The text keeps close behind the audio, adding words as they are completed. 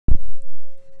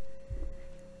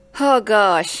Oh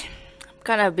gosh, I'm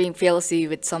kind of being feelsy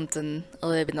with something a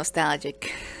little bit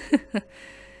nostalgic.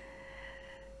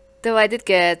 Though I did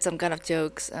get some kind of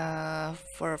jokes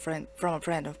for a friend from a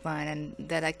friend of mine, and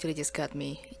that actually just got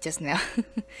me just now.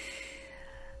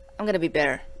 I'm gonna be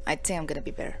better. I think I'm gonna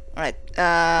be better. All right.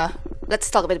 Let's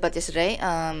talk a bit about yesterday.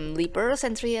 Leaper,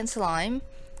 Sentry, and Slime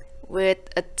with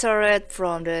a turret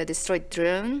from the destroyed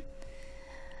drone.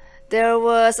 There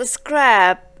was a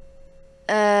scrap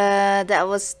that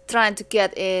was trying to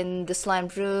get in the slime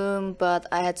room, but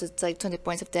I had to take 20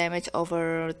 points of damage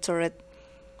over turret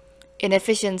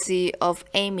inefficiency of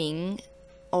aiming,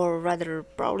 or rather,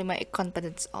 probably my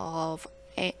incompetence of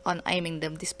on aiming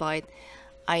them. Despite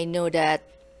I know that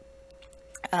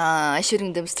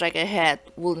shooting them straight ahead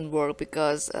wouldn't work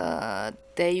because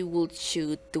they would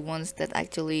shoot the ones that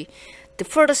actually the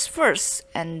furthest first,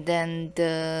 and then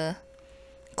the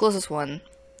closest one.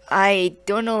 I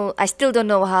don't know. I still don't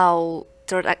know how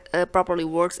third properly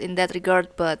works in that regard,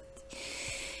 but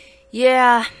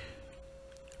yeah,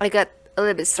 I got a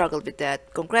little bit struggled with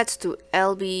that. Congrats to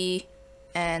LB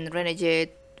and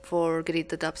Renegade for getting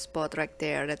the top spot right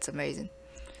there. That's amazing.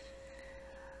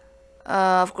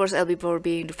 Of course, LB for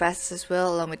being the fastest as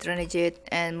well, along with Renegade,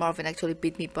 and Marvin actually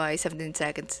beat me by 17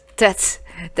 seconds. That's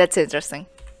interesting.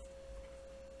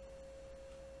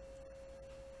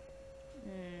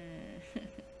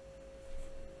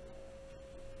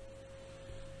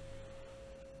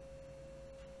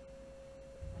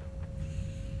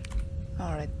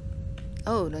 Alright.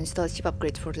 Oh, don't install chip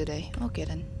upgrades for today. Okay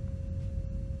then.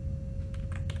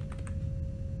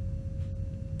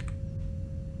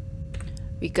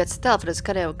 We got stealth for the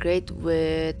Sky upgrade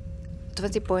with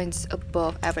 20 points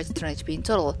above average turn HP in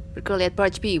total. We're currently at par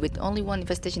HP with only one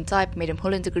infestation type, medium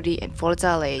hull integrity, and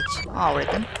volatile age.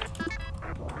 Alright then.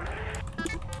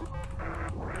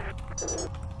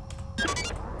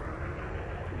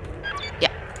 Yeah.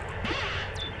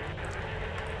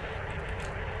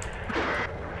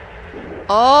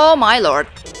 Oh my lord.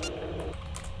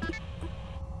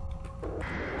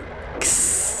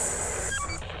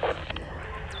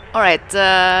 Alright,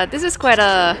 this is quite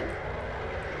a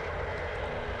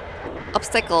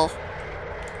obstacle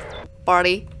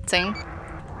party thing.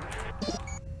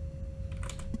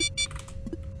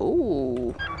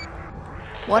 Ooh.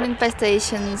 One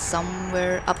infestation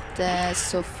somewhere up there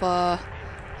so far.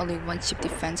 Only one ship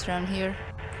defense around here.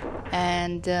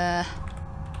 And yeah.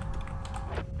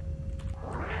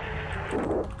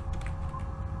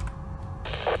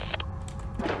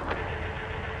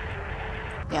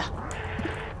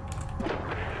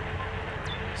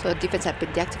 So defense have been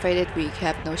deactivated, we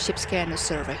have no ship scan, no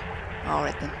survey.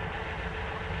 Alright then.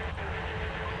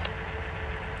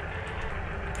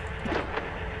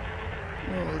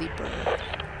 Oh, Leaper.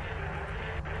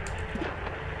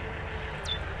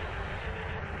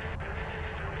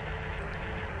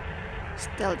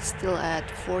 Stealth still at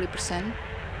 40%.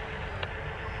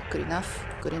 Good enough,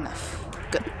 good enough,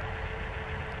 good.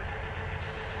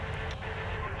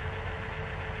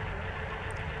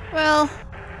 Well,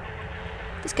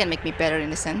 this can make me better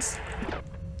in a sense.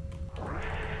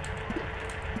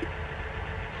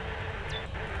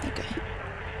 Okay.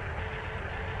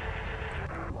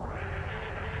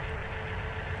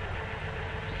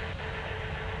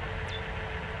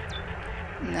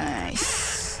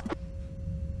 Nice.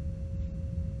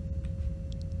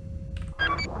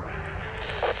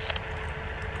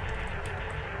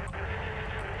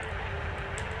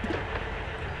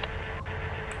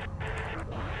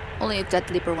 Only if that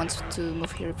leaper wants to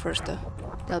move here first though.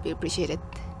 That'll be appreciated.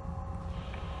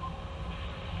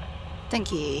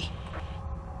 Thank you.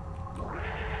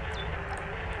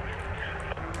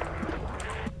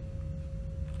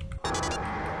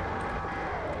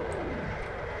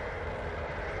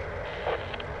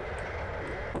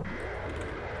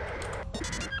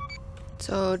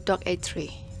 So dock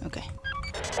 83, okay.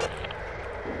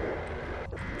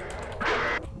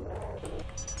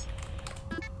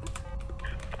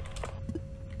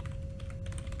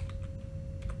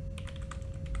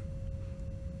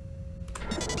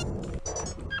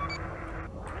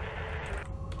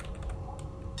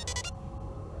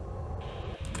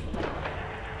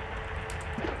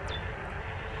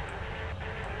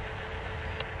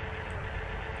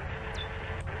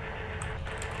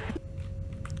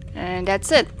 And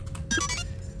that's it.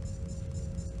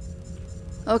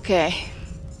 Okay.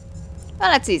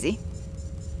 Well, that's easy.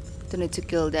 Don't need to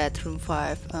kill that room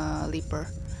 5 Leaper.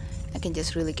 I can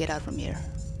just really get out from here.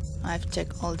 I've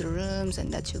checked all the rooms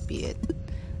and that should be it.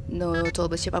 No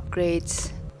total ship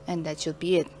upgrades, and that should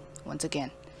be it once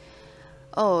again.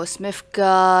 Oh, Smith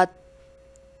got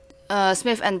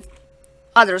Smith and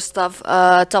Other stuff,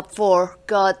 top 4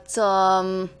 got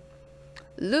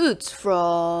loot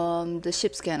from the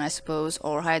ship scan, I suppose,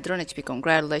 or Hydron HP.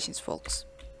 Congratulations, folks.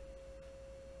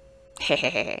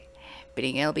 Hehehe.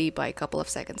 Beating LB by a couple of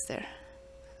seconds there.